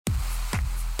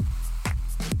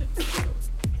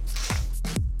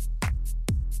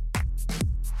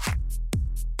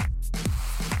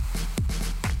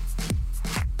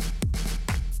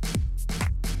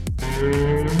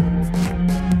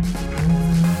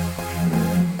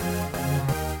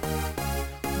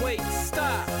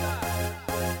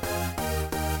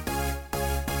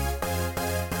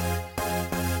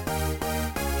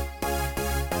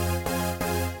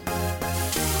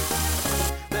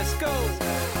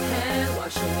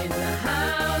washing in the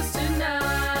house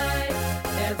tonight.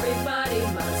 Everybody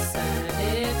must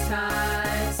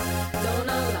sanitize. Don't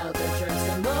allow the germs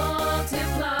to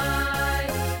multiply.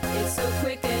 It's so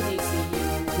quick and easy,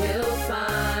 you will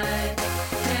find.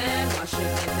 Hand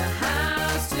washing in the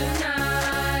house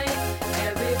tonight.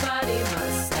 Everybody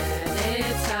must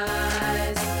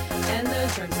sanitize. And the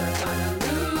germs are gonna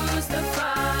lose the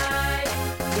fight.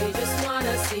 We just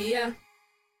wanna see ya.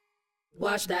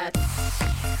 Watch that.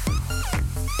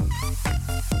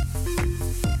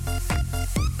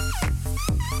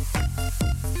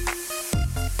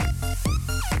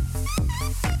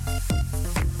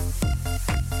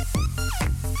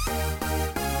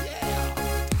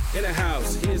 In the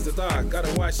house, here's the thought.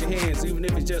 Gotta wash your hands, even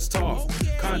if it's just talk.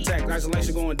 Contact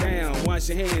isolation going down. Wash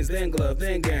your hands, then glove,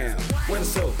 then gown. When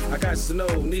soap, I got to know.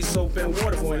 Need soap and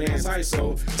water for enhanced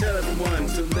ISO. Tell everyone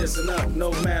to listen up,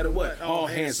 no matter what. All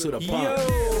hands to the pump.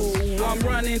 Yo, I'm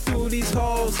running through these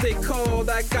halls. They cold.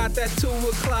 I got that 2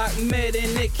 o'clock med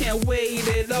and it can't wait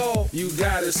at all. You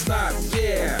gotta stop,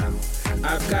 yeah.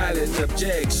 I've got an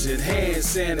objection. Hand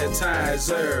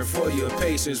sanitizer for your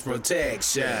patient's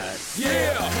protection.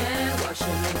 Yeah! Hand washing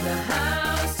in the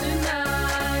house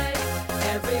tonight.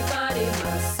 Everybody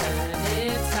must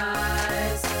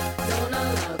sanitize. Don't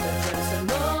allow the germs to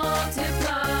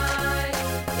multiply.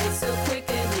 It's so quick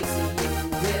and easy, you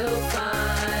will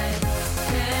find.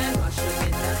 Hand washing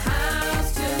in the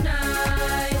house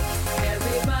tonight.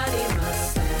 Everybody must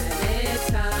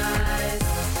sanitize.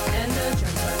 And the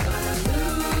germs are gonna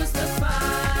lose the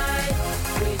fight.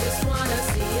 We just wanna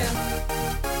see ya.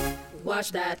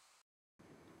 Watch that.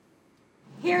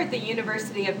 Here at the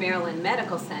University of Maryland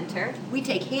Medical Center, We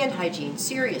take hand hygiene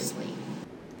seriously.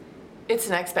 It's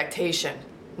an expectation,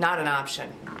 not an option.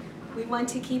 we want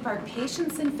to keep our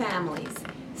patients and families,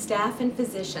 staff and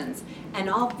physicians, and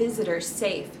all visitors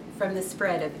safe from the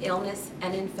spread of illness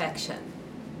and infection.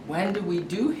 When do we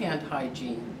do hand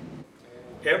hygiene?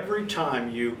 Every time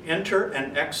you enter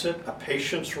and exit a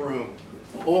patient's room,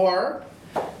 Or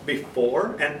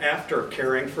before and after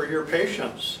caring for your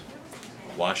patients.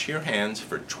 Wash your hands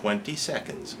for 20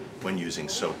 seconds when using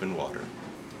soap and water.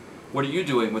 What are you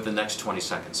doing with the next 20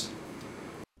 seconds?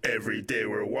 Every day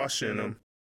we're washing them.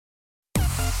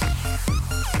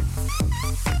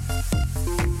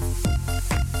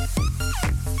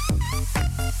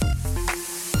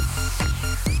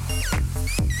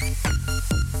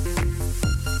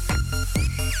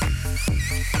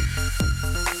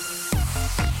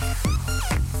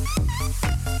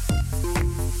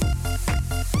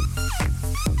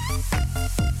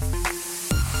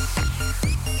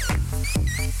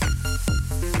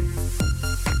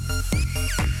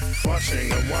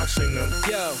 Washing them.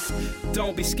 Yo,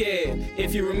 don't be scared.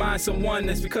 If you remind someone,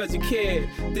 that's because you care.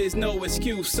 There's no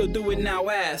excuse, so do it now.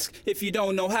 Ask if you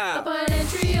don't know how. Upon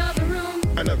entry of the room,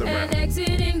 Another and round.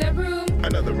 exiting the room,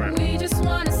 Another round. we just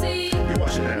wanna see. We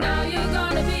washing now. Now you're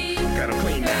gonna be Gotta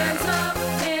clean hands now. up.